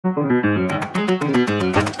Paper.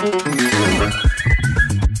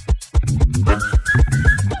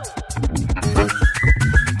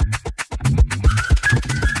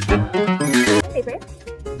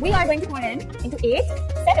 We are going to pour into 8,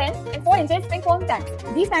 7, and 4 inches spring foam pans.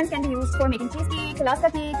 These pans can be used for making cheesecake, Alaska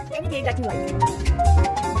cake, any cake that you like.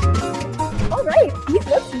 Alright, these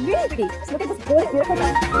look really pretty. Just look at this golden, beautiful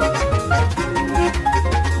pan.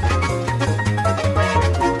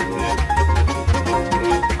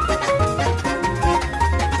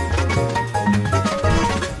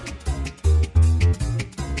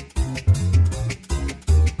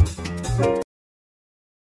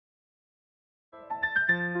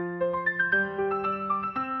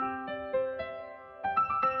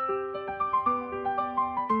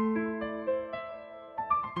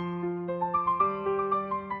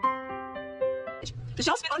 The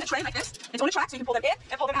shelves fit on the tray like this. It's on a track so you can pull them in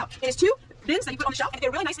and pull them out. It is 2 bins that you put on the shelf, and they're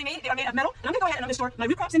really nicely made. They are made of metal. And I'm going to go ahead and I'm going to store my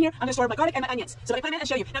root crops in here. I'm going to store my garlic and my onions. So let me put them in and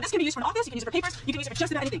show you. Now this can be used for an office. You can use it for papers. You can use it for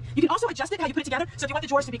just about anything. You can also adjust it how you put it together. So if you want the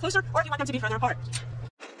drawers to be closer or if you want them to be further apart.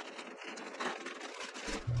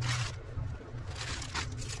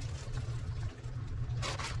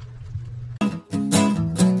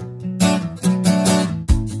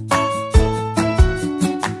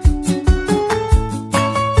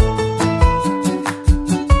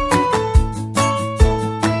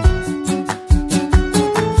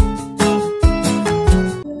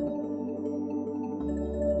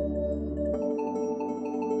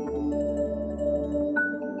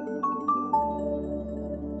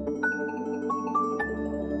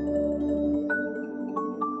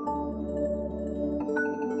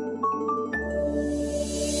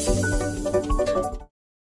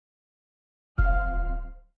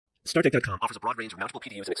 StarTech.com offers a broad range of mountable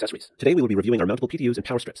PDUs and accessories. Today we will be reviewing our mountable PDUs and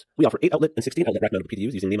power strips. We offer 8-outlet and 16-outlet rack-mounted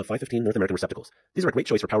PDUs using NEMA 515 North American receptacles. These are a great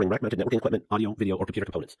choice for powering rack-mounted networking equipment, audio, video, or computer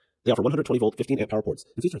components. They offer 120-volt, 15-amp power ports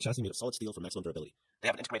and feature a chassis made of solid steel for maximum durability. They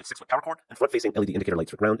have an integrated 6-foot power cord and front-facing LED indicator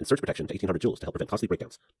lights for ground and surge protection to 1800 joules to help prevent costly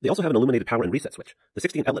breakdowns. They also have an illuminated power and reset switch. The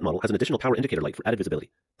 16-outlet model has an additional power indicator light for added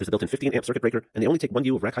visibility. There's a built-in 15-amp circuit breaker, and they only take 1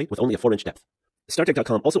 U of rack height with only a 4-inch depth.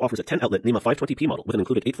 StarTech.com also offers a 10-outlet NEMA 520p model with an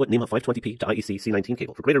included 8-foot NEMA 520p to IEC C19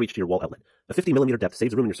 cable for greater reach to your wall outlet. A 50mm depth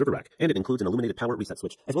saves room in your server rack, and it includes an illuminated power reset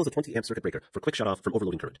switch as well as a 20-amp circuit breaker for quick shut-off from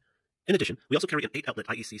overloading current. In addition, we also carry an 8-outlet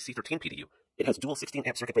IEC C13 PDU. It has dual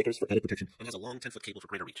 16-amp circuit breakers for added protection and has a long 10-foot cable for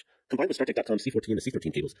greater reach. Combined with StarTech.com C14 and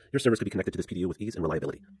C13 cables, your servers can be connected to this PDU with ease and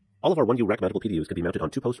reliability. All of our 1U rack-mountable PDUs can be mounted on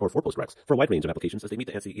 2-post or 4-post racks for a wide range of applications as they meet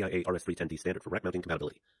the ANSI EIA RS310D standard for rack mounting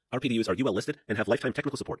compatibility. Our PDUs are UL listed and have lifetime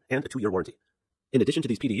technical support and a 2-year warranty. In addition to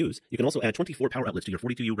these PDUs, you can also add 24 power outlets to your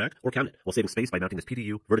 42U rack or cabinet while saving space by mounting this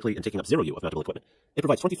PDU vertically and taking up 0U of mountable equipment. It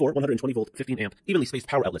provides 24 120-volt, 15-amp, evenly spaced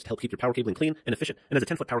power outlets to help keep your power cabling clean and efficient, and has a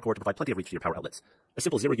 10-foot power cord to provide plenty of reach to your power outlets. A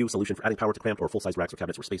simple 0U solution for adding power to cramped or full-size racks or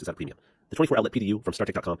cabinets where space is at a premium. The 24-outlet PDU from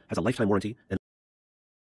StarTech.com has a lifetime warranty and